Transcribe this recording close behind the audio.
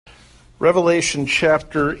Revelation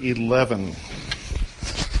chapter 11.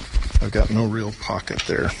 I've got no real pocket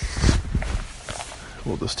there.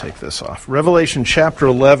 We'll just take this off. Revelation chapter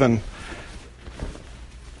 11.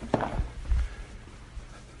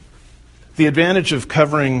 The advantage of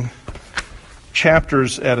covering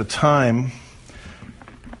chapters at a time,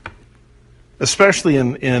 especially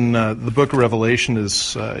in the book of Revelation,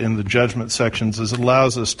 is in the judgment sections, is it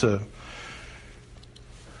allows us to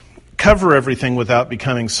cover everything without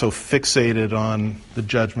becoming so fixated on the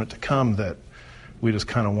judgment to come that we just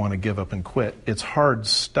kind of want to give up and quit. It's hard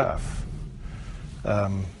stuff.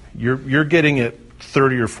 You're getting it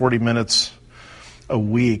 30 or 40 minutes a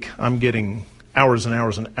week. I'm getting hours and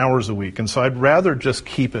hours and hours a week, and so I'd rather just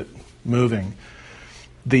keep it moving.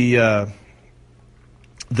 The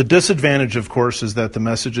disadvantage, of course, is that the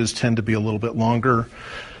messages tend to be a little bit longer,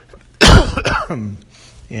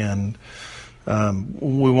 and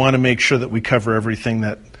we want to make sure that we cover everything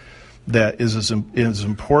that is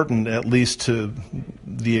important, at least to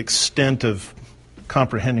the extent of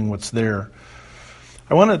comprehending what's there.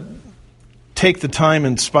 I want to take the time,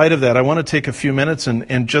 in spite of that, I want to take a few minutes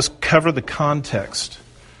and just cover the context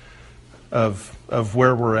of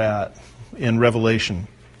where we're at in Revelation.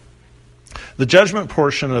 The judgment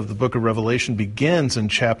portion of the book of Revelation begins in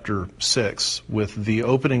chapter 6 with the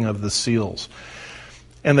opening of the seals.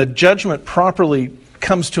 And the judgment properly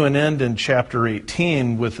comes to an end in chapter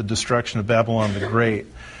 18 with the destruction of Babylon the Great.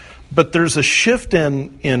 But there's a shift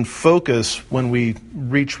in focus when we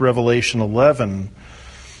reach Revelation 11.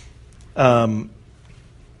 There's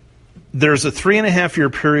a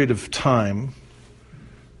 3.5-year period of time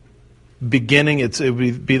beginning, it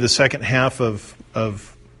would be the second half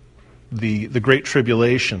of the Great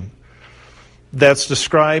Tribulation. That's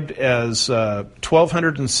described as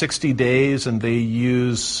 1,260 days, and they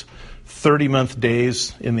use 30-month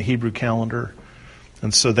days in the Hebrew calendar.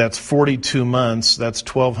 And so that's 42 months. That's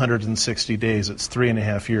 1,260 days. It's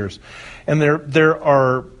 3.5 years. And there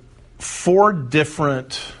are 4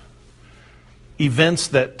 different events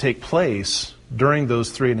that take place during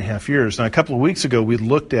those 3.5 years. Now, a couple of weeks ago, we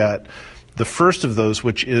looked at the first of those,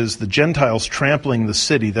 which is the Gentiles trampling the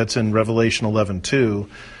city. That's in Revelation 11:2.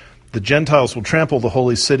 The Gentiles will trample the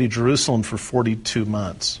holy city, Jerusalem, for 42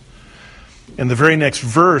 months. In the very next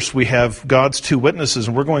verse, we have God's 2 witnesses,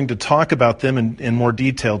 and we're going to talk about them in more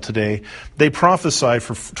detail today. They prophesy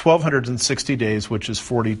for 1,260 days, which is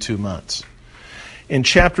 42 months. In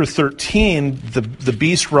chapter 13, the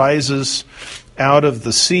beast rises out of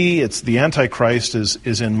the sea. It's the Antichrist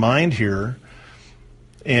is in mind here.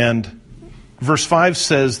 And verse 5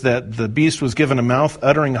 says that the beast was given a mouth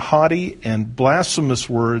uttering haughty and blasphemous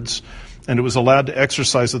words, and it was allowed to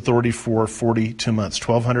exercise authority for 42 months,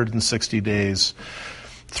 1,260 days,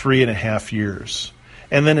 3.5 years.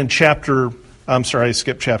 And then I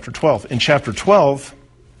skipped chapter 12. In chapter 12,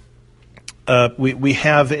 we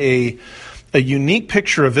have a unique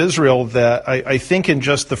picture of Israel that I think in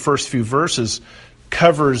just the first few verses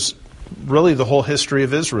covers really the whole history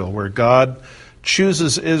of Israel, where God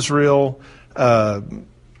chooses Israel.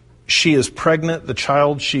 She is pregnant. The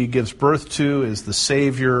child she gives birth to is the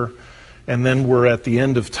Savior. And then we're at the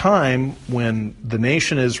end of time when the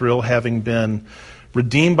nation Israel, having been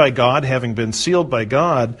redeemed by God, having been sealed by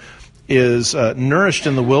God, is nourished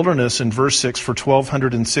in the wilderness in verse 6 for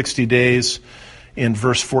 1,260 days. In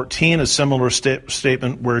verse 14, a similar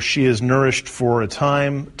statement where she is nourished for a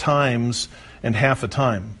time, times, and half a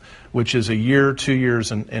time, which is a year, 2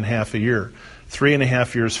 years, and half a year.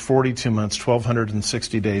 3.5 years, 42 months,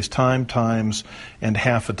 1,260 days, time, times, and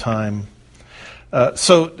half a time.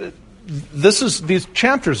 So these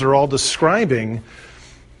chapters are all describing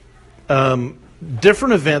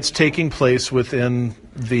different events taking place within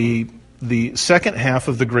the second half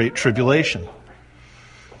of the Great Tribulation.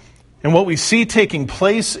 And what we see taking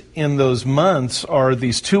place in those months are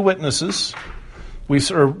these 2 witnesses. We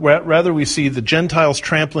see the Gentiles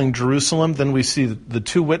trampling Jerusalem. Then we see the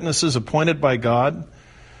 2 witnesses appointed by God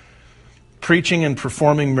preaching and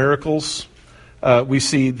performing miracles. We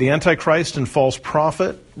see the Antichrist and false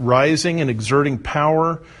prophet rising and exerting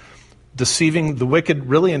power, deceiving the wicked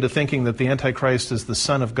really into thinking that the Antichrist is the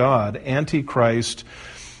Son of God. Antichrist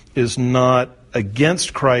is not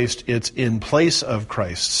against Christ, it's in place of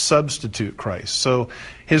Christ, substitute Christ. So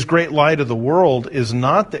his great lie to the world is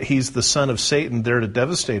not that he's the son of Satan there to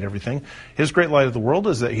devastate everything. His great lie to the world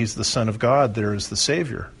is that he's the Son of God there as the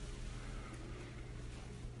Savior.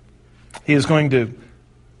 He is going to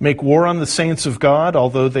make war on the saints of God.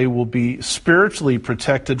 Although they will be spiritually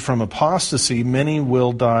protected from apostasy, many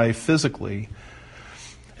will die physically.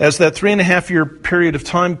 As that 3.5-year period of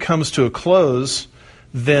time comes to a close,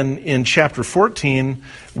 then in chapter 14,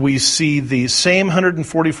 we see the same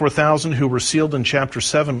 144,000 who were sealed in chapter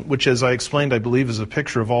 7, which, as I explained, I believe is a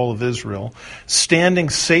picture of all of Israel, standing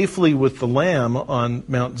safely with the Lamb on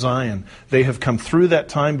Mount Zion. They have come through that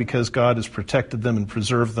time because God has protected them and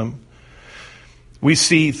preserved them. We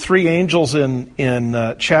see three angels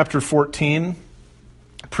in chapter 14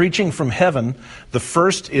 preaching from heaven. The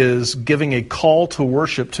first is giving a call to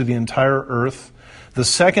worship to the entire earth. The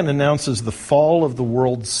second announces the fall of the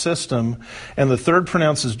world system, and the third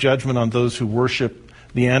pronounces judgment on those who worship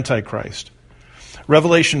the Antichrist.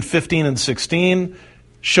 Revelation 15 and 16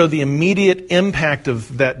 show the immediate impact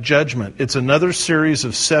of that judgment. It's another series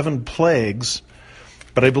of 7 plagues,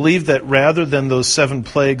 but I believe that rather than those 7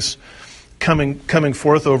 plagues coming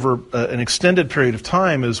forth over an extended period of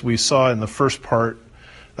time, as we saw in the first part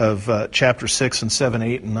of chapter 6 and 7,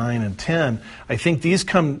 8, and 9, and 10, I think these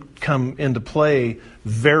come into play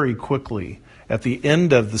very quickly at the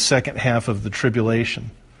end of the second half of the tribulation.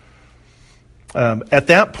 At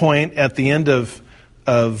that point, at the end of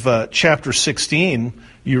chapter 16,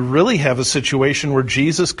 you really have a situation where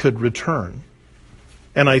Jesus could return.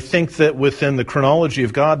 And I think that within the chronology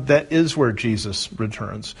of God, that is where Jesus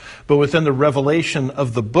returns. But within the revelation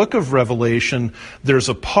of the book of Revelation, there's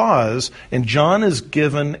a pause, and John is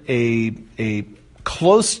given a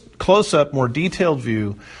close-up, more detailed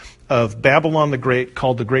view of Babylon the Great,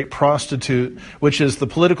 called the Great Prostitute, which is the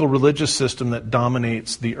political religious system that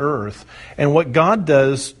dominates the earth, and what God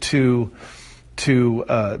does to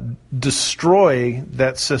destroy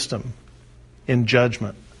that system in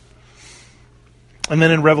judgment. And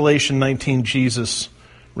then in Revelation 19, Jesus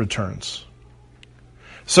returns.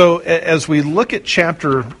 So as we look at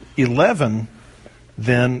chapter 11,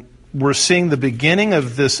 then we're seeing the beginning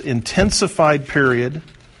of this intensified period.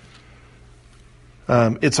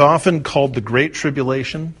 It's often called the Great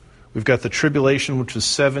Tribulation. We've got the tribulation, which is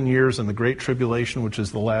 7 years, and the Great Tribulation, which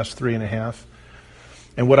is the last 3.5.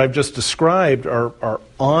 And what I've just described are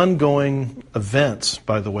ongoing events,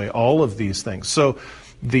 by the way, all of these things. So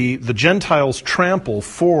the Gentiles trample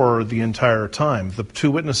for the entire time. The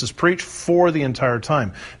 2 witnesses preach for the entire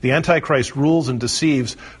time. The Antichrist rules and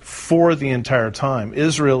deceives for the entire time.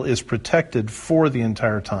 Israel is protected for the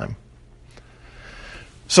entire time.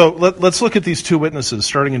 So let's look at these 2 witnesses,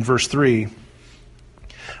 starting in verse 3.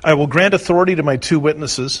 I will grant authority to my 2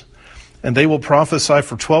 witnesses, and they will prophesy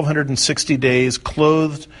for 1,260 days,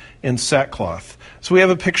 clothed in sackcloth. So we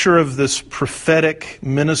have a picture of this prophetic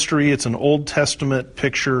ministry. It's an Old Testament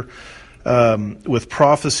picture with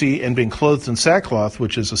prophecy and being clothed in sackcloth,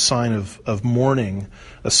 which is a sign of mourning,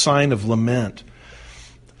 a sign of lament.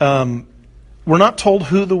 We're not told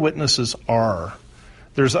who the witnesses are.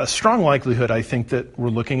 There's a strong likelihood, I think, that we're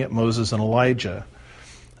looking at Moses and Elijah.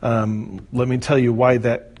 Let me tell you why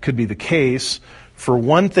that could be the case. For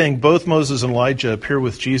one thing, both Moses and Elijah appear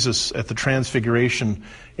with Jesus at the Transfiguration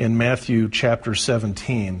in Matthew chapter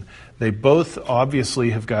 17. They both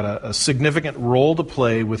obviously have got a significant role to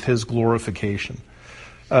play with his glorification.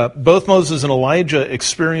 Both Moses and Elijah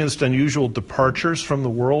experienced unusual departures from the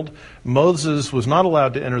world. Moses was not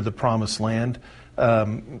allowed to enter the promised land.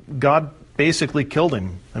 God basically killed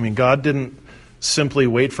him. I mean, God didn't simply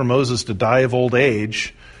wait for Moses to die of old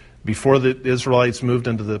age before the Israelites moved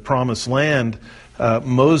into the promised land.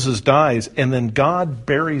 Moses dies, and then God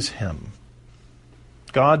buries him.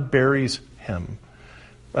 God buries him.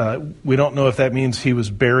 We don't know if that means he was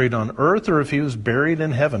buried on earth or if he was buried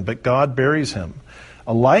in heaven, but God buries him.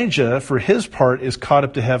 Elijah, for his part, is caught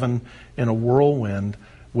up to heaven in a whirlwind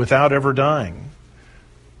without ever dying.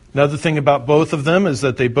 Another thing about both of them is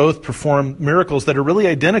that they both perform miracles that are really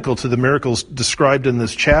identical to the miracles described in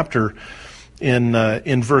this chapter.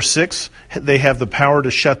 In verse 6, they have the power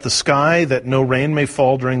to shut the sky that no rain may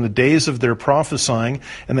fall during the days of their prophesying,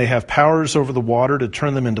 and they have powers over the water to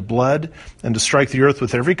turn them into blood and to strike the earth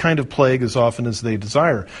with every kind of plague as often as they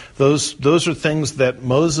desire. Those are things that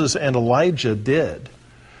Moses and Elijah did.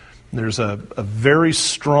 There's a very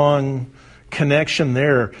strong connection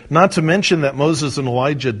there. Not to mention that Moses and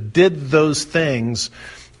Elijah did those things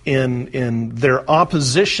in their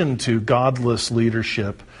opposition to godless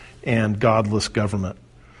leadership and godless government.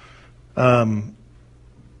 What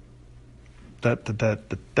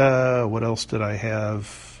else did I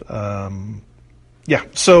have?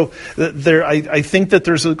 So I think that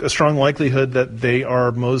there's a strong likelihood that they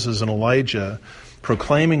are Moses and Elijah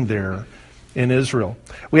proclaiming there in Israel.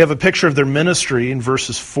 We have a picture of their ministry in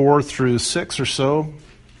verses 4 through 6 or so.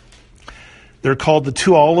 They're called the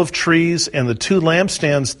 2 olive trees and the 2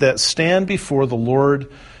 lampstands that stand before the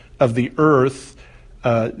Lord of the earth.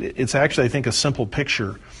 It's actually, I think, a simple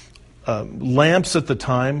picture. lamps at the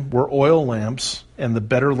time were oil lamps, and the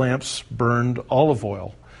better lamps burned olive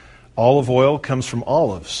oil. Olive oil comes from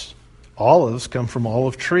olives. Olives come from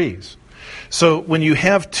olive trees. So when you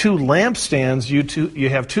have two lampstands, you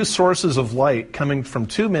have two sources of light coming from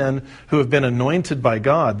two men who have been anointed by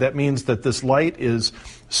God. That means that this light is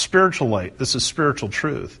spiritual light. This is spiritual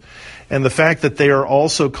truth. And the fact that they are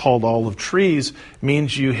also called olive trees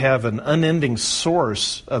means you have an unending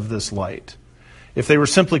source of this light. If they were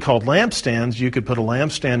simply called lampstands, you could put a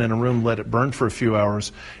lampstand in a room, let it burn for a few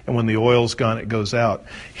hours, and when the oil's gone, it goes out.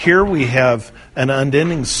 Here we have an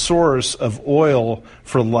unending source of oil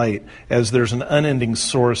for light, as there's an unending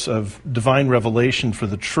source of divine revelation for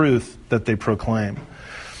the truth that they proclaim.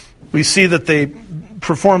 We see that they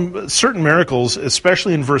perform certain miracles,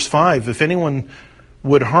 especially in verse 5. If anyone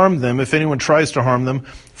would harm them, if anyone tries to harm them,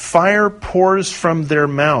 fire pours from their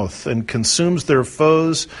mouth and consumes their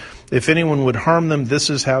foes. If anyone would harm them, this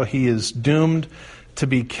is how he is doomed to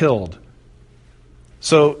be killed.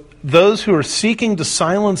 So those who are seeking to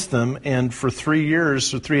silence them, and for 3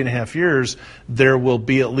 years or 3.5 years, there will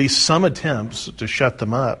be at least some attempts to shut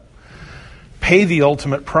them up, pay the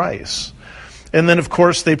ultimate price. And then, of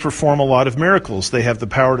course, they perform a lot of miracles. They have the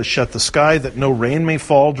power to shut the sky that no rain may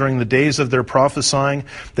fall during the days of their prophesying.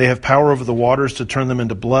 They have power over the waters to turn them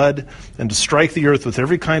into blood and to strike the earth with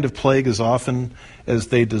every kind of plague as often as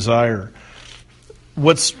they desire.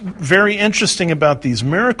 What's very interesting about these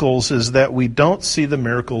miracles is that we don't see the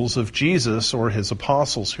miracles of Jesus or his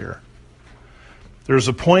apostles here. There's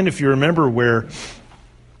a point, if you remember, where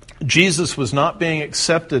Jesus was not being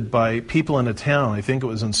accepted by people in a town. I think it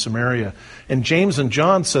was in Samaria. And James and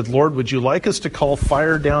John said, "Lord, would you like us to call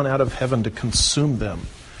fire down out of heaven to consume them?"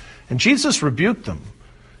 And Jesus rebuked them.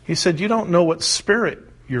 He said, "You don't know what spirit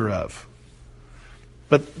you're of."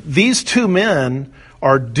 But these two men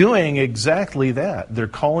are doing exactly that. They're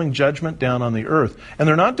calling judgment down on the earth. And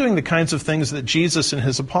they're not doing the kinds of things that Jesus and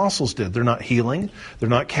his apostles did. They're not healing. They're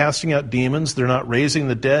not casting out demons. They're not raising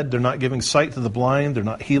the dead. They're not giving sight to the blind. They're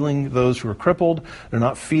not healing those who are crippled. They're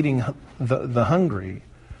not feeding the hungry.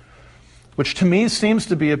 Which to me seems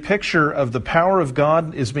to be a picture of the power of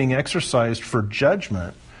God is being exercised for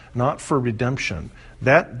judgment, not for redemption.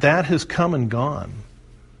 That has come and gone.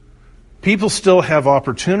 People still have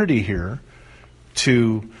opportunity here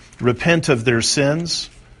to repent of their sins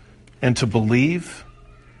and to believe.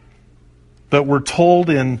 But we're told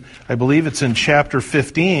in, I believe it's in chapter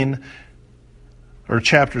 15, or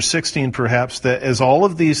chapter 16 perhaps, that as all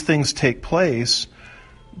of these things take place,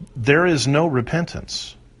 there is no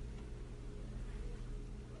repentance.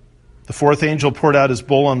 The fourth angel poured out his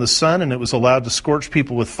bowl on the sun, and it was allowed to scorch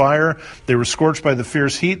people with fire. They were scorched by the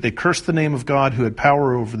fierce heat. They cursed the name of God who had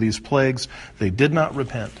power over these plagues. They did not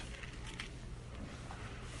repent.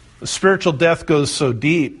 The spiritual death goes so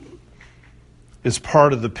deep is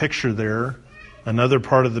part of the picture there. Another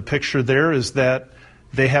part of the picture there is that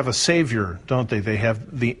they have a Savior, don't they? They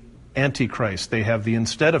have the Antichrist. They have the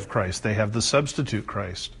instead of Christ. They have the substitute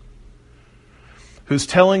Christ, who's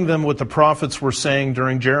telling them what the prophets were saying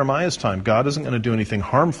during Jeremiah's time. God isn't going to do anything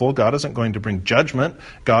harmful. God isn't going to bring judgment.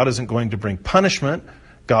 God isn't going to bring punishment.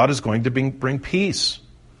 God is going to bring peace,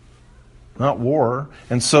 not war.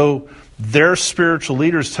 And so their spiritual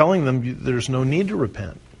leaders telling them there's no need to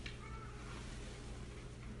repent.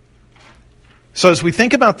 So as we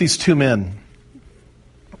think about these two men,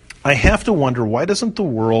 I have to wonder, why doesn't the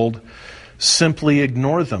world simply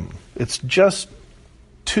ignore them? It's just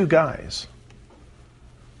two guys.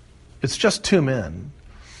 It's just two men.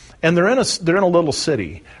 And they're in a little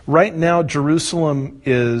city. Right now, Jerusalem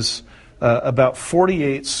is about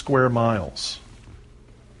 48 square miles.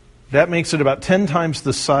 That makes it about 10 times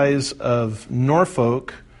the size of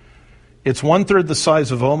Norfolk. It's 1/3 the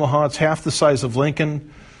size of Omaha. It's half the size of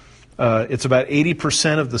Lincoln. It's about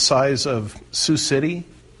 80% of the size of Sioux City.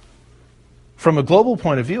 From a global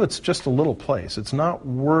point of view, it's just a little place. It's not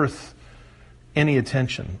worth any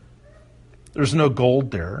attention. There's no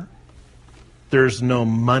gold there. There's no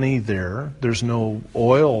money there. There's no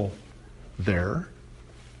oil there.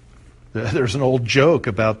 There's an old joke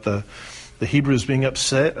about the Hebrews being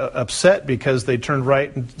upset because they turned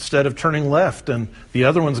right instead of turning left, and the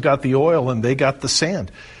other ones got the oil and they got the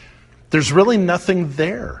sand. There's really nothing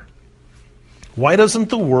there. Why doesn't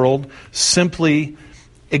the world simply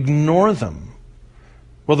ignore them?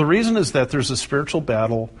 Well, the reason is that there's a spiritual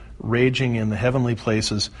battle raging in the heavenly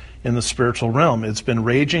places in the spiritual realm. It's been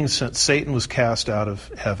raging since Satan was cast out of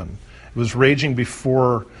heaven. It was raging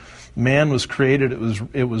before man was created.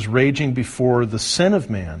 It was raging before the sin of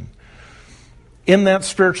man. In that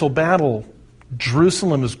spiritual battle,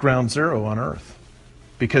 Jerusalem is ground zero on earth.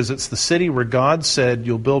 because it's the city where God said,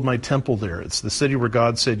 you'll build my temple there. It's the city where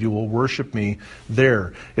God said, you will worship me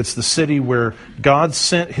there. It's the city where God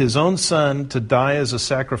sent his own Son to die as a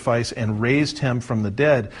sacrifice and raised him from the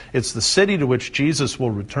dead. It's the city to which Jesus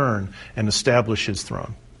will return and establish his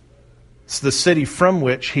throne. It's the city from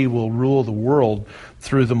which he will rule the world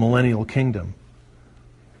through the millennial kingdom.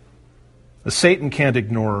 Satan can't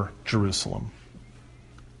ignore Jerusalem.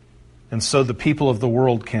 And so the people of the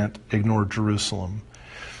world can't ignore Jerusalem.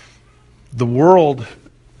 The world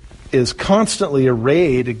is constantly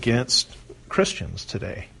arrayed against Christians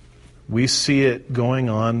today. We see it going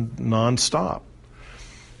on nonstop.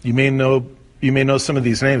 You may know some of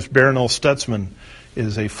these names. Barronelle Stutzman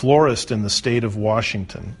is a florist in the state of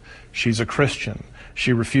Washington. She's a Christian.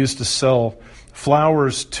 She refused to sell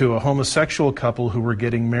flowers to a homosexual couple who were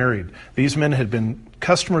getting married. These men had been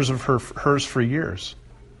customers of hers for years,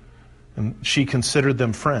 and she considered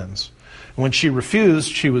them friends. When she refused,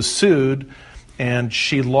 she was sued, and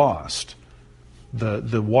she lost.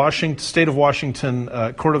 The State of Washington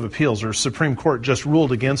Court of Appeals, or Supreme Court, just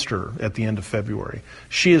ruled against her at the end of February.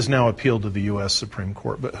 She has now appealed to the U.S. Supreme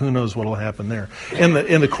Court, but who knows what will happen there. In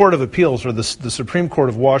the Court of Appeals, or the Supreme Court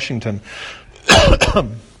of Washington,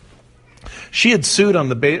 she had sued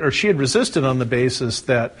she had resisted on the basis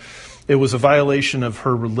that it was a violation of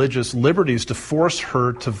her religious liberties to force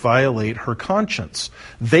her to violate her conscience.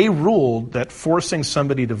 They ruled that forcing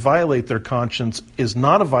somebody to violate their conscience is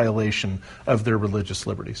not a violation of their religious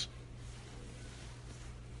liberties.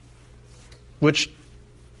 Which,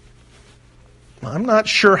 I'm not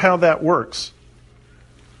sure how that works.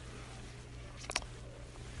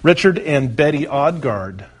 Richard and Betty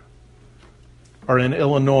Odgaard are in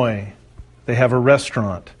Illinois. They have a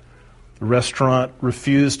restaurant. The restaurant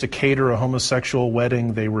refused to cater a homosexual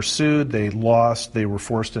wedding. They were sued. They lost. They were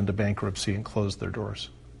forced into bankruptcy and closed their doors.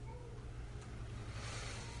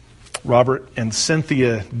 Robert and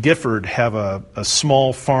Cynthia Gifford have a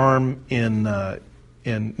small farm in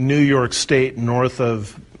New York State, north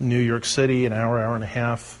of New York City, an hour and a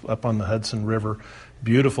half up on the Hudson River.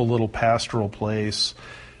 Beautiful little pastoral place.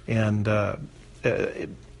 And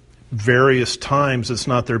various times, it's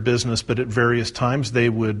not their business, but at various times they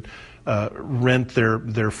would rent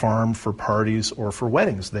their farm for parties or for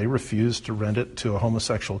weddings. They refused to rent it to a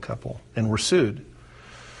homosexual couple and were sued.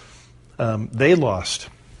 They lost.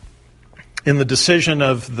 In the decision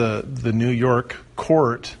of the New York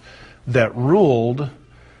court that ruled,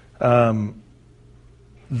 the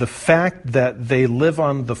fact that they live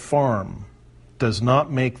on the farm does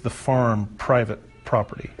not make the farm private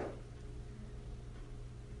property.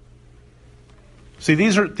 See,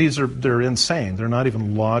 they're insane. They're not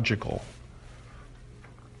even logical.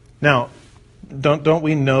 Now, don't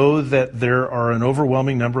we know that there are an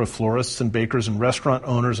overwhelming number of florists and bakers and restaurant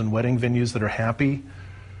owners and wedding venues that are happy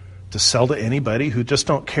to sell to anybody, who just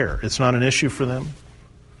don't care? It's not an issue for them.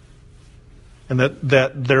 And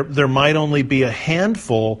that there might only be a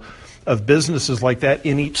handful of businesses like that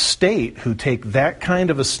in each state who take that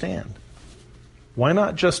kind of a stand. Why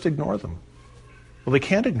not just ignore them? Well, they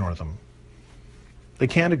can't ignore them. They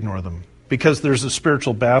can't ignore them because there's a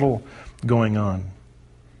spiritual battle going on.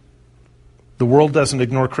 The world doesn't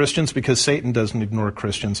ignore Christians because Satan doesn't ignore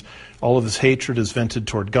Christians. All of his hatred is vented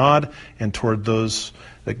toward God and toward those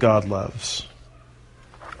that God loves.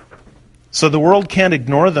 So the world can't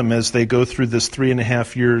ignore them as they go through this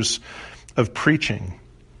 3.5 years of preaching.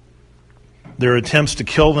 There are attempts to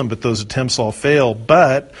kill them, but those attempts all fail.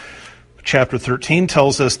 But Chapter 13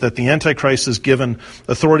 tells us that the Antichrist is given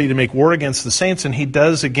authority to make war against the saints, and he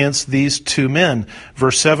does against these two men.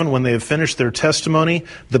 Verse 7, when they have finished their testimony,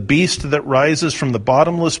 the beast that rises from the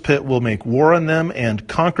bottomless pit will make war on them and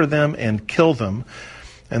conquer them and kill them.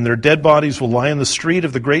 And their dead bodies will lie in the street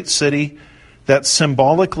of the great city that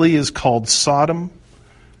symbolically is called Sodom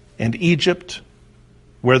and Egypt,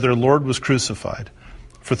 where their Lord was crucified.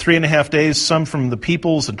 For 3.5 days, some from the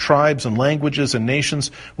peoples and tribes and languages and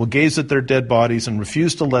nations will gaze at their dead bodies and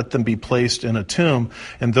refuse to let them be placed in a tomb.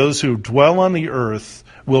 And those who dwell on the earth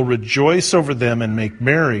will rejoice over them and make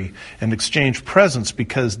merry and exchange presents,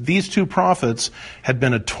 because these two prophets had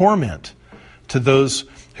been a torment to those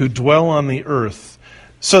who dwell on the earth.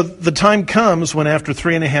 So the time comes when after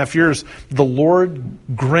 3.5 years, the Lord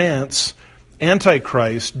grants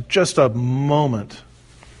Antichrist just a moment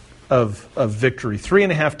of victory.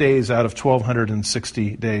 3.5 days out of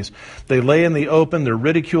 1,260 days. They lay in the open, they're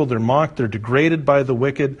ridiculed, they're mocked, they're degraded by the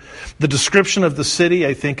wicked. The description of the city,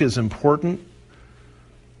 I think, is important.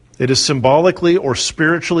 It is symbolically or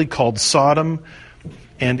spiritually called Sodom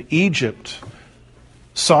and Egypt.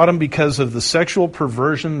 Sodom because of the sexual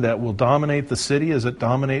perversion that will dominate the city as it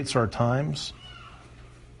dominates our times.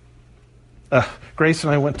 Grace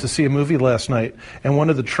and I went to see a movie last night, and one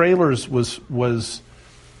of the trailers was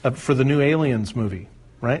for the new Aliens movie,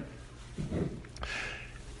 right?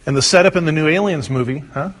 And the setup in the new Aliens movie,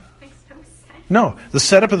 No, the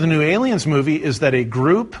setup of the new Aliens movie is that a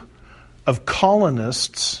group of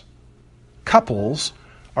colonists, couples,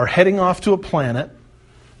 are heading off to a planet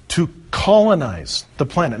to colonize the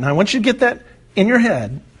planet. Now, I want you to get that in your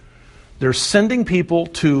head. They're sending people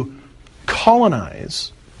to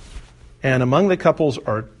colonize, and among the couples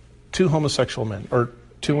are two homosexual men, or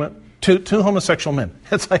two homosexual men.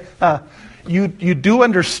 It's like, you do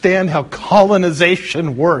understand how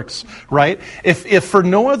colonization works, right? If for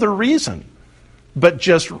no other reason, but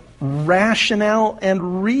just rationale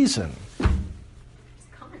and reason.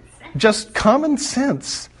 Just common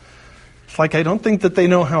sense. It's like, I don't think that they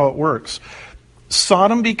know how it works.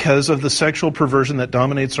 Sodom, because of the sexual perversion that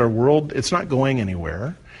dominates our world, it's not going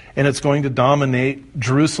anywhere. And it's going to dominate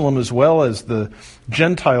Jerusalem as well as the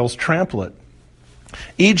Gentiles trample it.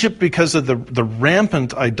 Egypt, because of the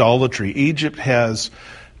rampant idolatry,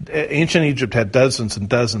 ancient Egypt had dozens and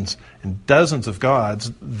dozens and dozens of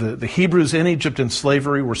gods. The Hebrews in Egypt in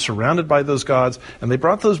slavery were surrounded by those gods, and they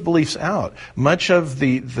brought those beliefs out. Much of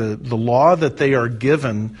the law that they are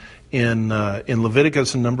given in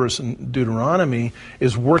Leviticus and Numbers and Deuteronomy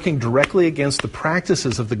is working directly against the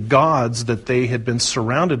practices of the gods that they had been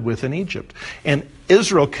surrounded with in Egypt. And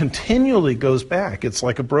Israel continually goes back. It's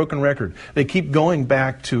like a broken record. They keep going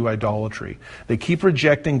back to idolatry. They keep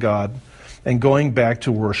rejecting God and going back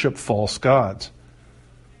to worship false gods.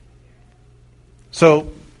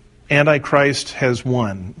 So, Antichrist has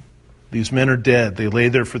won. These men are dead. They lay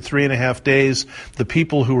there for 3.5 days. The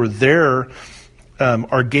people who were there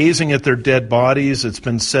are gazing at their dead bodies. It's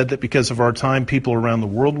been said that because of our time, people around the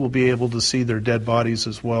world will be able to see their dead bodies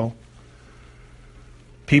as well.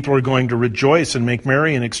 People are going to rejoice and make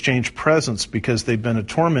merry and exchange presents because they've been a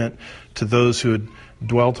torment to those who had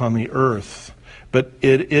dwelt on the earth. But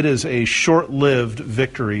it is a short-lived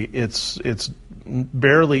victory. It's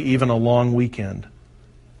barely even a long weekend,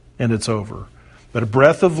 and it's over. But a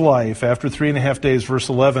breath of life after 3.5 days, verse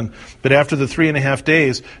 11. But after the 3.5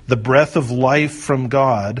 days, the breath of life from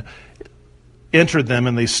God entered them,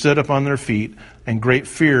 and they stood up on their feet, and great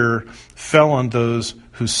fear fell on those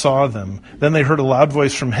who saw them. Then they heard a loud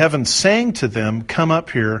voice from heaven saying to them, "Come up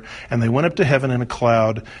here." And they went up to heaven in a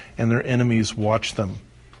cloud, and their enemies watched them.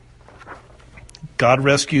 God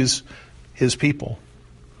rescues his people.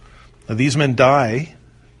 Now, these men die,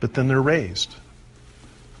 but then they're raised.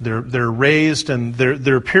 They're raised, and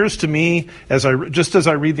there appears to me, as I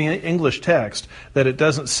read the English text, that it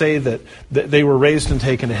doesn't say that they were raised and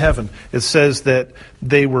taken to heaven. It says that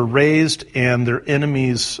they were raised and their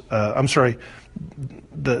enemies. The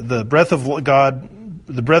breath of God,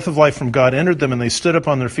 the breath of life from God entered them, and they stood up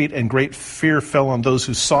on their feet, and great fear fell on those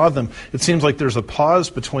who saw them. It seems like there's a pause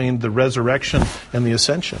between the resurrection and the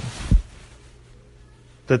ascension.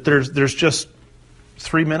 That there's just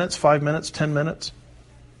 3 minutes, 5 minutes, 10 minutes.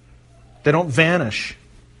 They don't vanish,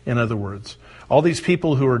 in other words. All these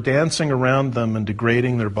people who are dancing around them and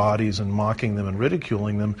degrading their bodies and mocking them and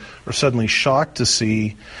ridiculing them are suddenly shocked to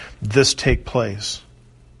see this take place.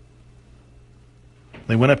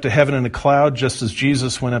 They went up to heaven in a cloud, just as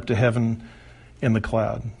Jesus went up to heaven in the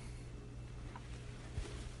cloud.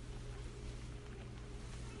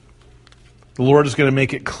 The Lord is going to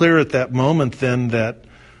make it clear at that moment then that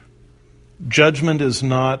judgment is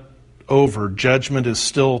not over. Judgment is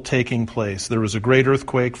still taking place. There was a great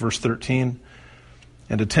earthquake, verse 13,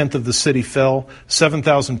 and 1/10 of the city fell.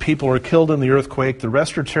 7,000 people are killed in the earthquake. The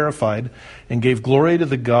rest are terrified and gave glory to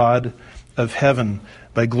the God of heaven.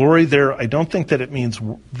 By glory there, I don't think that it means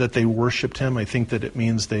that they worshipped him. I think that it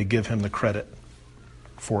means they give him the credit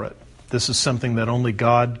for it. This is something that only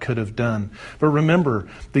God could have done. But remember,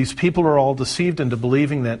 these people are all deceived into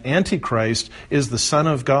believing that Antichrist is the Son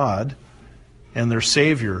of God and their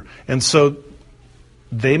Savior. And so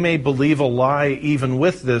they may believe a lie even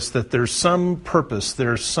with this, that there's some purpose,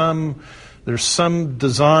 there's some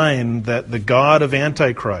design that the God of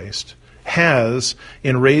Antichrist has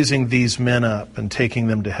in raising these men up and taking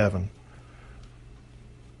them to heaven.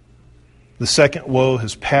 The second woe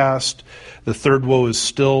has passed. The third woe is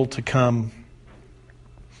still to come.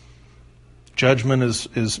 Judgment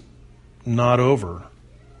is not over.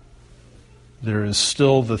 There is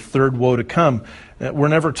still the third woe to come. We're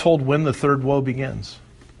never told when the third woe begins.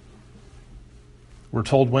 We're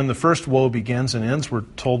told when the first woe begins and ends. We're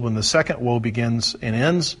told when the second woe begins and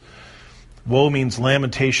ends. Woe means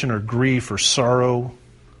lamentation or grief or sorrow.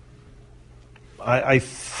 I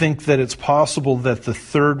think that it's possible that the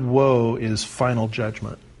third woe is final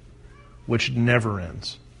judgment, which never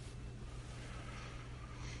ends.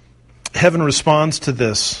 Heaven responds to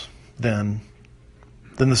this then.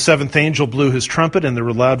 Then the seventh angel blew his trumpet, and there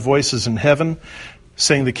were loud voices in heaven,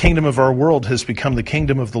 saying, "The kingdom of our world has become the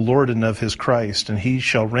kingdom of the Lord and of his Christ, and he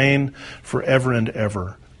shall reign forever and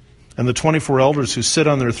ever." And the 24 elders who sit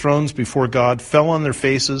on their thrones before God fell on their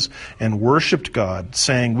faces and worshipped God,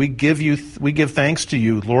 saying, we give thanks to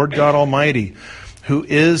you, Lord God Almighty, who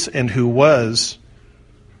is and who was,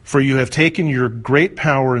 for you have taken your great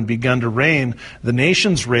power and begun to reign. The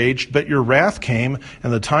nations raged, but your wrath came,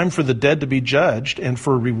 and the time for the dead to be judged, and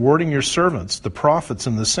for rewarding your servants, the prophets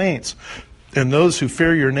and the saints, and those who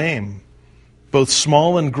fear your name, both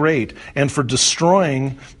small and great, and for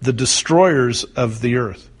destroying the destroyers of the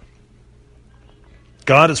earth.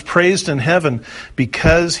 God is praised in heaven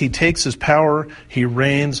because he takes his power, he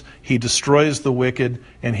reigns, he destroys the wicked,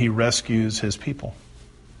 and he rescues his people.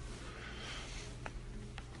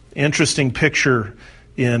 Interesting picture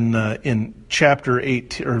in chapter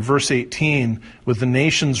 8 or verse 18 with the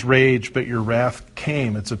nations rage, but your wrath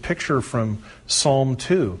came. It's a picture from Psalm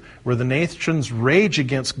 2 where the nations rage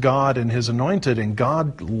against God and his anointed, and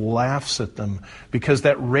God laughs at them because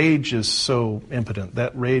that rage is so impotent.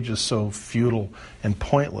 That rage is so futile and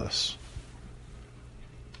pointless.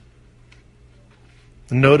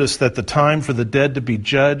 Notice that the time for the dead to be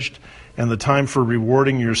judged and the time for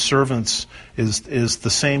rewarding your servants is the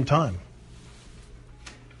same time.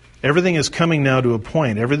 Everything is coming now to a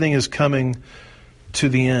point. Everything is coming to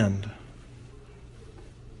the end.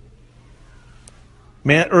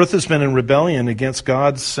 Earth has been in rebellion against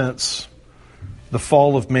God since the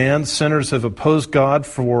fall of man. Sinners have opposed God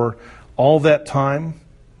for all that time.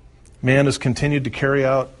 Man has continued to carry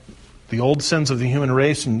out the old sins of the human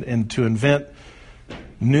race and to invent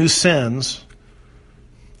new sins.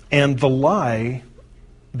 And the lie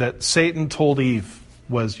that Satan told Eve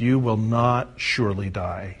was, you will not surely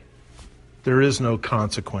die. There is no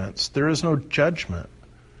consequence. There is no judgment.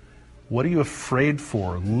 What are you afraid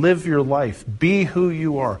for? Live your life. Be who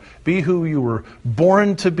you are. Be who you were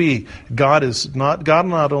born to be. God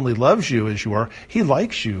not only loves you as you are, he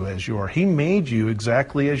likes you as you are. He made you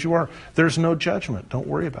exactly as you are. There's no judgment. Don't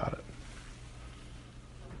worry about it.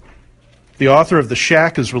 The author of The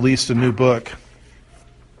Shack has released a new book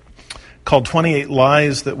called 28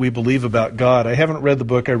 Lies That We Believe About God. I haven't read the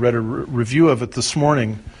book. I read a review of it this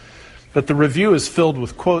morning. But the review is filled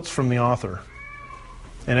with quotes from the author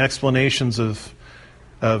and explanations of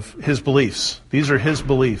his beliefs. These are his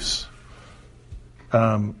beliefs.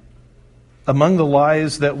 Among the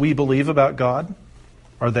lies that we believe about God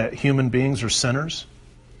are that human beings are sinners.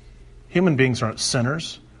 Human beings aren't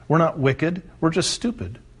sinners. We're not wicked. We're just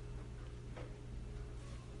stupid.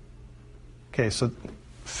 Okay, so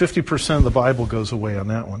 50% of the Bible goes away on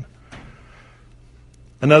that one.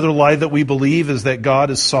 Another lie that we believe is that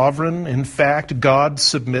God is sovereign. In fact, God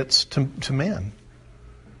submits to man.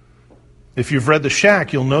 If you've read The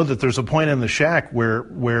Shack, you'll know that there's a point in The Shack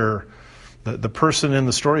where the person in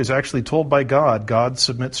the story is actually told by God, God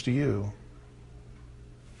submits to you.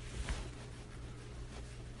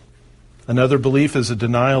 Another belief is a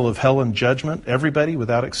denial of hell and judgment. Everybody,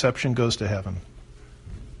 without exception, goes to heaven.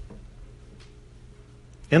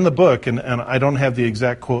 In the book, and I don't have the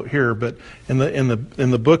exact quote here, but in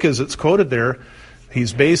the book as it's quoted there, he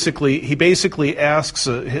basically asks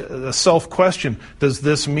a self question: does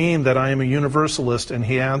this mean that I am a universalist? And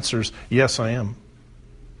he answers, yes, I am.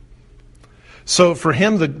 So for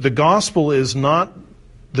him, the gospel is not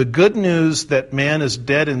the good news that man is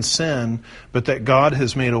dead in sin, but that God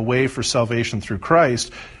has made a way for salvation through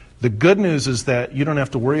Christ. The good news is that you don't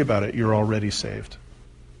have to worry about it. You're already saved.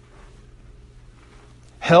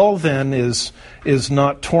 Hell, then, is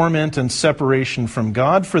not torment and separation from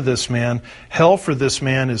God for this man. Hell for this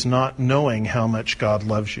man is not knowing how much God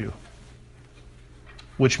loves you.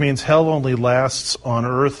 Which means hell only lasts on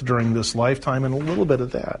earth during this lifetime and a little bit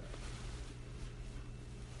of that.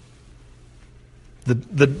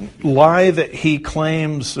 The lie that he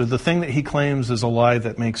claims, or the thing that he claims is a lie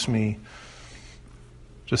that makes me,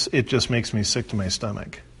 just makes me sick to my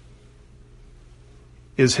stomach,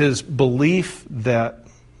 is his belief that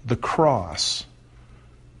the cross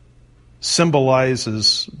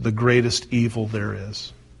symbolizes the greatest evil there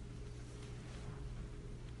is.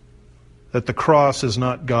 That the cross is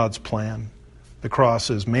not God's plan. The cross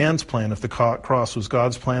is man's plan. If the cross was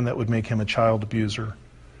God's plan, that would make him a child abuser.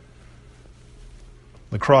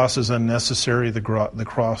 The cross is unnecessary. The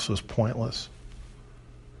cross was pointless.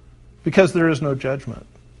 Because there is no judgment.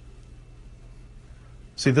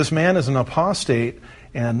 See, this man is an apostate,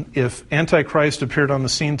 And if Antichrist appeared on the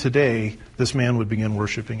scene today, this man would begin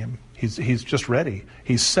worshiping him. He's just ready.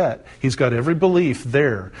 He's set. He's got every belief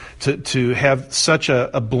there to have such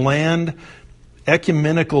a bland,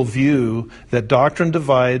 ecumenical view that doctrine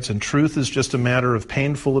divides and truth is just a matter of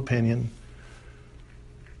painful opinion.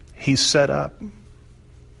 He's set up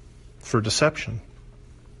for deception.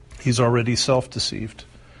 He's already self-deceived.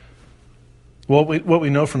 What we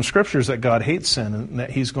know from Scripture is that God hates sin and that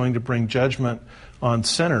He's going to bring judgment on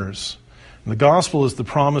sinners. And the gospel is the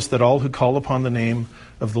promise that all who call upon the name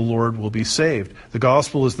of the Lord will be saved. The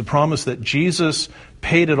gospel is the promise that Jesus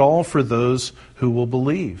paid it all for those who will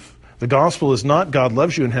believe. The gospel is not God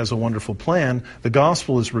loves you and has a wonderful plan. The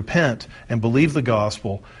gospel is repent and believe the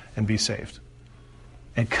gospel and be saved.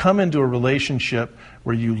 And come into a relationship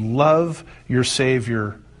where you love your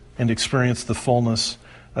Savior and experience the fullness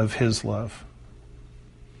of His love.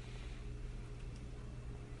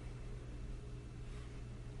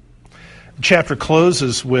 The chapter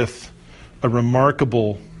closes with a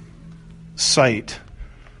remarkable sight.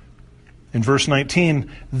 In verse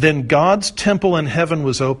 19, then God's temple in heaven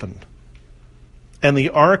was opened, and the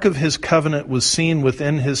ark of His covenant was seen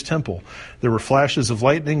within His temple. There were flashes of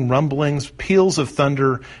lightning, rumblings, peals of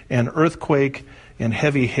thunder, and earthquake and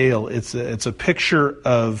heavy hail. It's a picture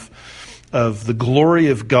of the glory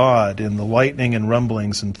of God in the lightning and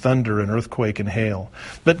rumblings and thunder and earthquake and hail.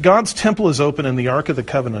 But God's temple is open and the Ark of the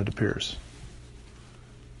Covenant appears.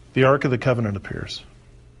 The Ark of the Covenant appears.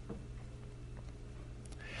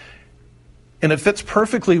 And it fits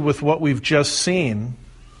perfectly with what we've just seen,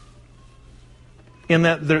 in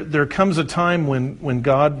that there comes a time when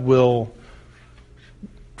God will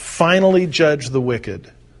finally judge the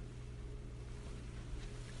wicked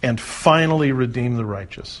and finally redeem the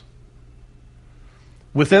righteous.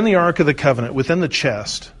 Within the Ark of the Covenant, within the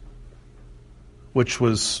chest, which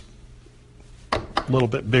was a little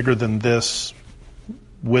bit bigger than this,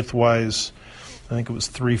 width-wise, I think it was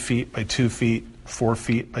 3 feet by 2 feet, 4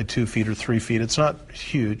 feet by 2 feet, or 3 feet. It's not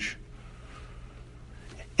huge.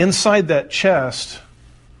 Inside that chest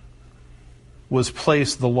was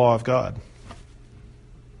placed the law of God.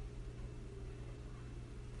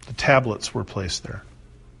 The tablets were placed there.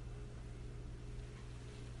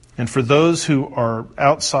 And for those who are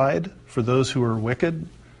outside, for those who are wicked,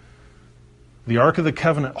 the Ark of the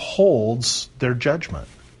Covenant holds their judgment.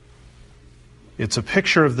 It's a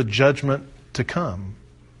picture of the judgment to come.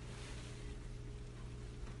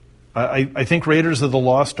 I think Raiders of the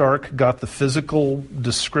Lost Ark got the physical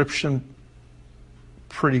description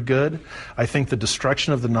pretty good. I think the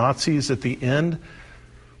destruction of the Nazis at the end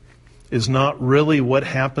is not really what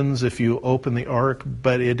happens if you open the ark,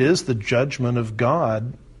 but it is the judgment of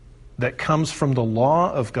God that comes from the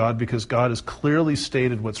law of God, because God has clearly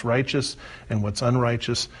stated what's righteous and what's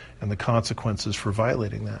unrighteous and the consequences for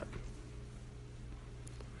violating that.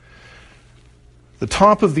 The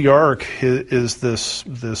top of the ark is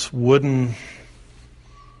this wooden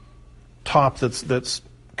top that's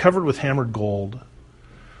covered with hammered gold.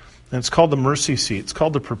 And it's called the mercy seat. It's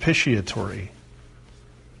called the propitiatory.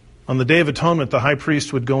 On the Day of Atonement, the high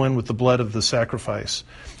priest would go in with the blood of the sacrifice.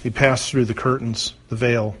 He'd pass through the curtains, the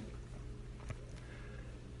veil,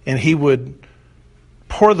 and he would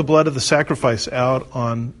pour the blood of the sacrifice out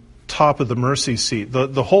on top of the mercy seat.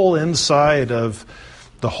 The whole inside of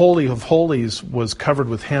the Holy of Holies was covered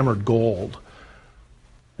with hammered gold.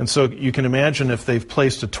 And so you can imagine if they've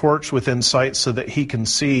placed a torch within sight so that he can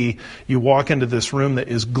see, you walk into this room that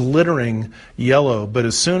is glittering yellow, but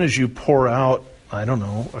as soon as you pour out, I don't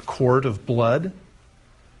know, a quart of blood,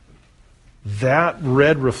 that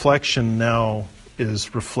red reflection now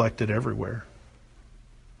is reflected everywhere.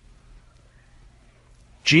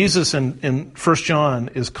 Jesus in 1 John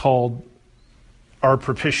is called our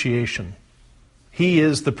propitiation. He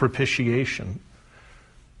is the propitiation.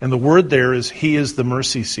 And the word there is, He is the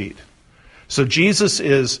mercy seat. So Jesus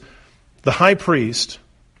is the high priest,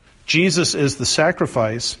 Jesus is the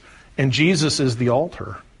sacrifice, and Jesus is the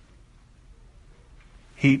altar.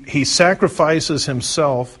 He sacrifices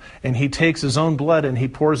Himself, and He takes His own blood and He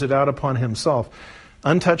pours it out upon Himself.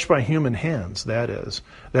 Untouched by human hands, that is.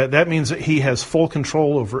 That means that He has full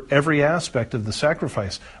control over every aspect of the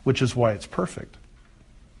sacrifice, which is why it's perfect.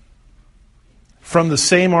 From the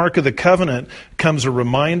same Ark of the Covenant comes a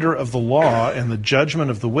reminder of the law and the judgment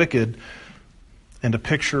of the wicked, and a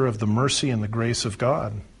picture of the mercy and the grace of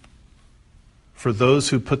God for those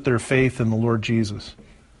who put their faith in the Lord Jesus.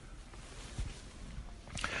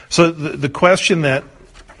 So the question that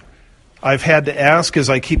I've had to ask as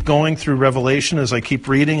I keep going through Revelation, as I keep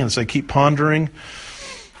reading, as I keep pondering,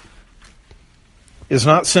 is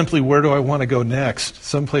not simply where do I want to go next,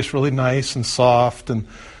 someplace really nice and soft, and I'm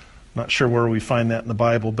not sure where we find that in the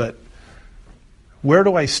Bible, but where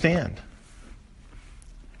do I stand?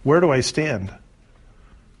 Where do I stand?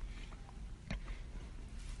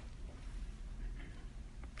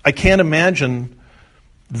 I can't imagine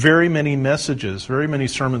very many messages, very many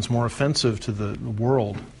sermons more offensive to the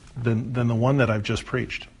world than the one that I've just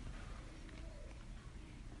preached.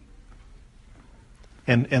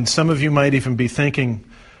 And some of you might even be thinking,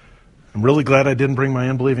 I'm really glad I didn't bring my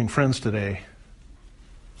unbelieving friends today.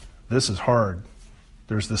 This is hard.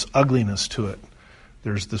 There's this ugliness to it.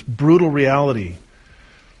 There's this brutal reality.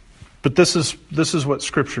 But this is what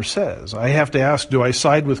Scripture says. I have to ask, do I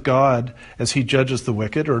side with God as He judges the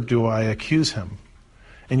wicked, or do I accuse Him?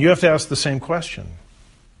 And you have to ask the same question.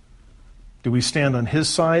 Do we stand on His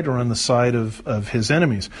side or on the side of His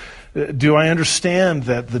enemies? Do I understand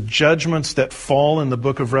that the judgments that fall in the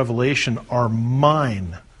book of Revelation are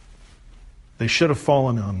mine? They should have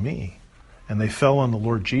fallen on me, and they fell on the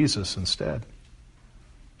Lord Jesus instead.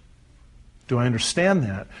 Do I understand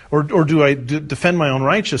that? Or do I defend my own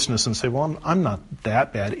righteousness and say, well, I'm not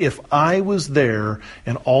that bad. If I was there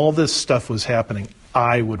and all this stuff was happening,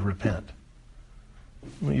 I would repent.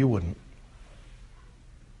 Well, you wouldn't.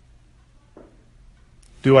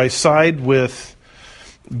 Do I side with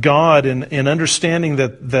God in understanding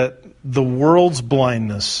that the world's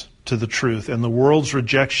blindness to the truth and the world's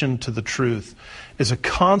rejection to the truth is a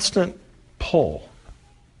constant pull?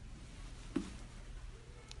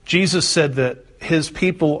 Jesus said that His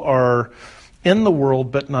people are in the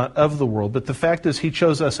world but not of the world. But the fact is He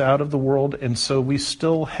chose us out of the world, and so we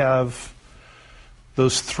still have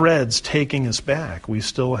those threads taking us back. We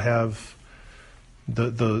still have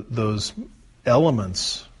those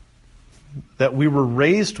elements that we were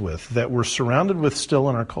raised with, that we're surrounded with still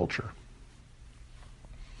in our culture.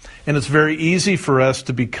 And it's very easy for us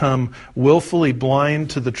to become willfully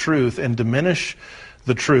blind to the truth and diminish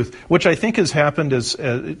the truth, which I think has happened as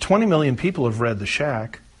 20 million people have read The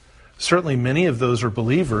Shack. Certainly many of those are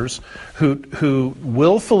believers who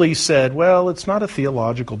willfully said, well, it's not a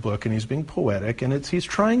theological book, and he's being poetic, and he's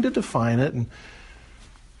trying to define it. And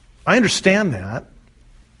I understand that.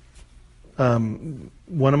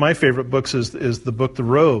 One of my favorite books is the book The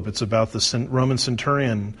Robe. It's about the Roman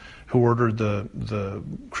centurion who ordered the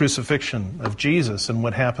crucifixion of Jesus and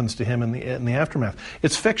what happens to him in the aftermath.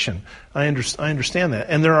 It's fiction. I understand that.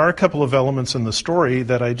 And there are a couple of elements in the story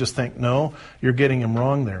that I just think, no, you're getting him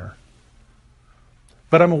wrong there.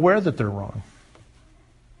 But I'm aware that they're wrong.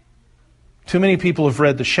 Too many people have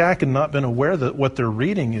read The Shack and not been aware that what they're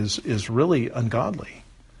reading is really ungodly.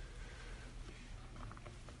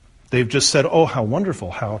 They've just said, oh, how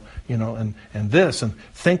wonderful, how, and this, and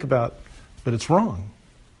think about, but it's wrong.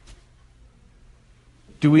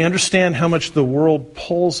 Do we understand how much the world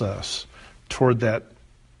pulls us toward that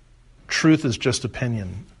truth is just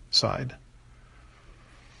opinion side?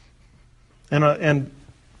 And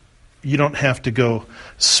you don't have to go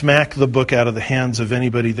smack the book out of the hands of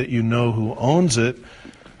anybody that you know who owns it.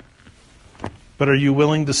 But are you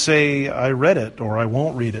willing to say, I read it, or I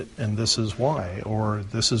won't read it, and this is why, or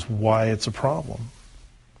this is why it's a problem?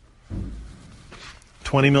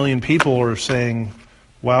 20 million people are saying,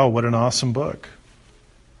 wow, what an awesome book.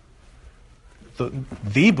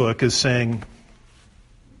 The book is saying,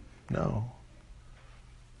 no.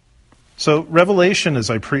 So Revelation, as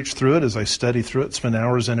I preach through it, as I study through it, spend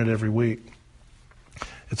hours in it every week,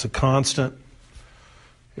 it's a constant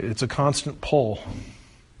pull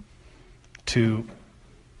to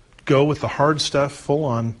go with the hard stuff full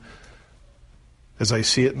on as I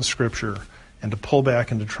see it in Scripture, and to pull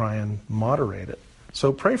back and to try and moderate it.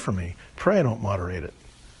 So pray for me. Pray I don't moderate it.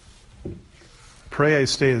 Pray I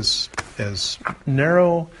stay as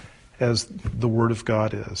narrow as the Word of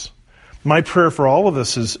God is. My prayer for all of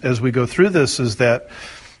us is, as we go through this, is that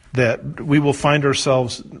we will find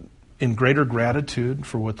ourselves in greater gratitude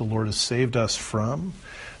for what the Lord has saved us from,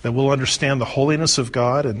 that we'll understand the holiness of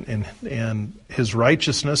God and His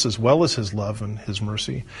righteousness as well as His love and His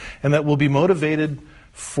mercy, and that we'll be motivated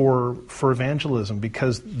for evangelism,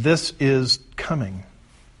 because this is coming.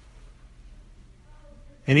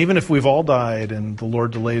 And even if we've all died and the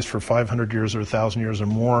Lord delays for 500 years or 1,000 years or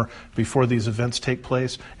more before these events take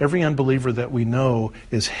place, every unbeliever that we know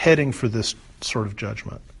is heading for this sort of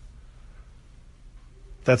judgment.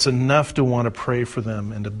 That's enough to want to pray for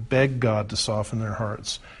them and to beg God to soften their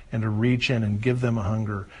hearts and to reach in and give them a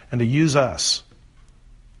hunger and to use us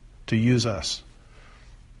to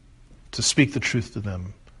speak the truth to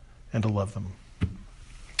them and to love them.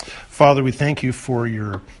 Father, we thank you for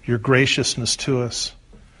your graciousness to us.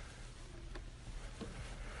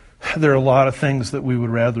 there are a lot of things that we would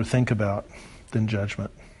rather think about than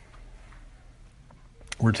judgment.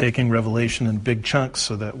 We're taking Revelation in big chunks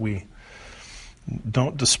so that we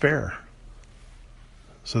don't despair,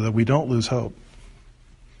 so that we don't lose hope.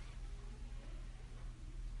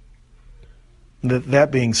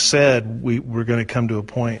 That being said, we're going to come to a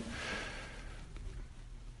point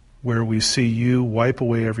where we see you wipe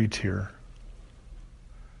away every tear,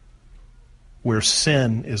 where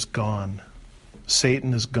sin is gone,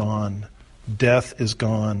 Satan is gone, death is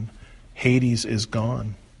gone, Hades is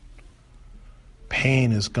gone,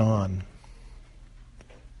 pain is gone,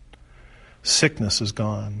 sickness is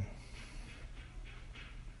gone,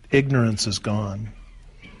 ignorance is gone,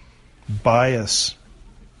 bias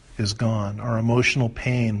is gone, our emotional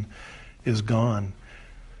pain is gone,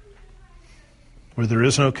 where there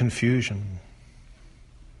is no confusion.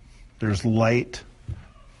 There's light,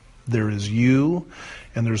 there is you,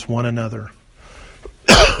 and there's one another.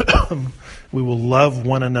 We will love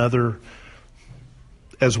one another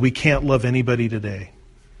as we can't love anybody today.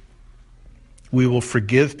 We will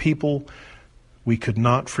forgive people we could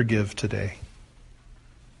not forgive today.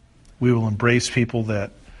 We will embrace people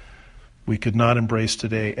that we could not embrace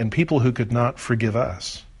today, and people who could not forgive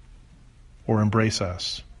us or embrace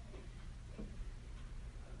us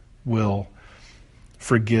will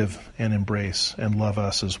forgive and embrace and love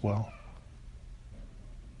us as well.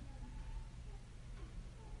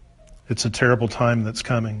 It's a terrible time that's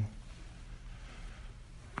coming.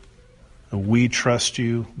 We trust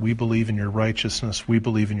you. We believe in your righteousness. We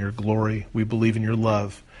believe in your glory. We believe in your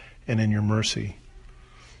love and in your mercy.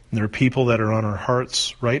 And there are people that are on our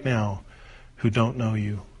hearts right now who don't know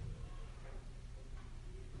you.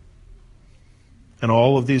 And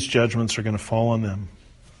all of these judgments are going to fall on them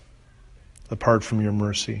apart from your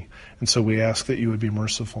mercy. And so we ask that you would be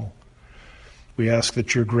merciful. We ask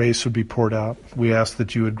that your grace would be poured out. We ask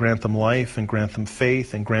that you would grant them life and grant them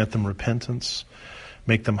faith and grant them repentance.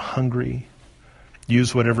 Make them hungry.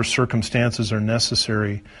 Use whatever circumstances are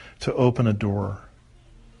necessary to open a door.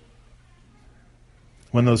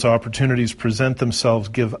 When those opportunities present themselves,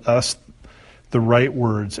 give us the right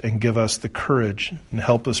words and give us the courage and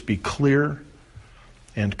help us be clear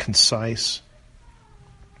and concise.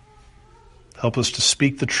 Help us to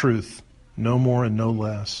speak the truth, no more and no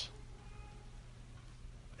less.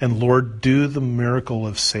 And Lord, do the miracle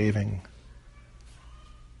of saving.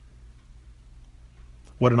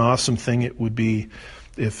 What an awesome thing it would be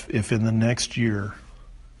if in the next year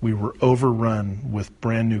we were overrun with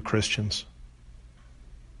brand new Christians.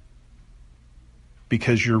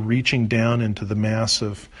 Because you're reaching down into the mass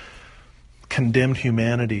of condemned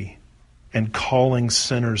humanity and calling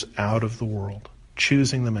sinners out of the world,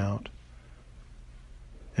 choosing them out,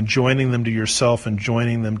 and joining them to yourself and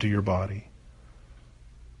joining them to your body.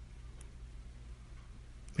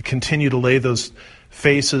 Continue to lay those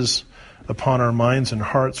faces upon our minds and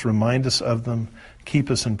hearts. Remind us of them. Keep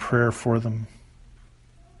us in prayer for them.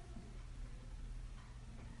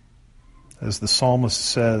 As the psalmist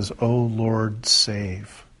says, O Lord,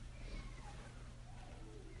 save.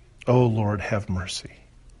 O Lord, have mercy.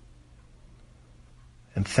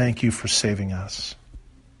 And thank you for saving us.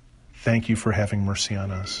 Thank you for having mercy on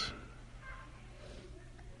us.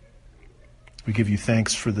 We give you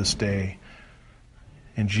thanks for this day.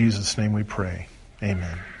 In Jesus' name we pray.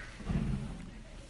 Amen.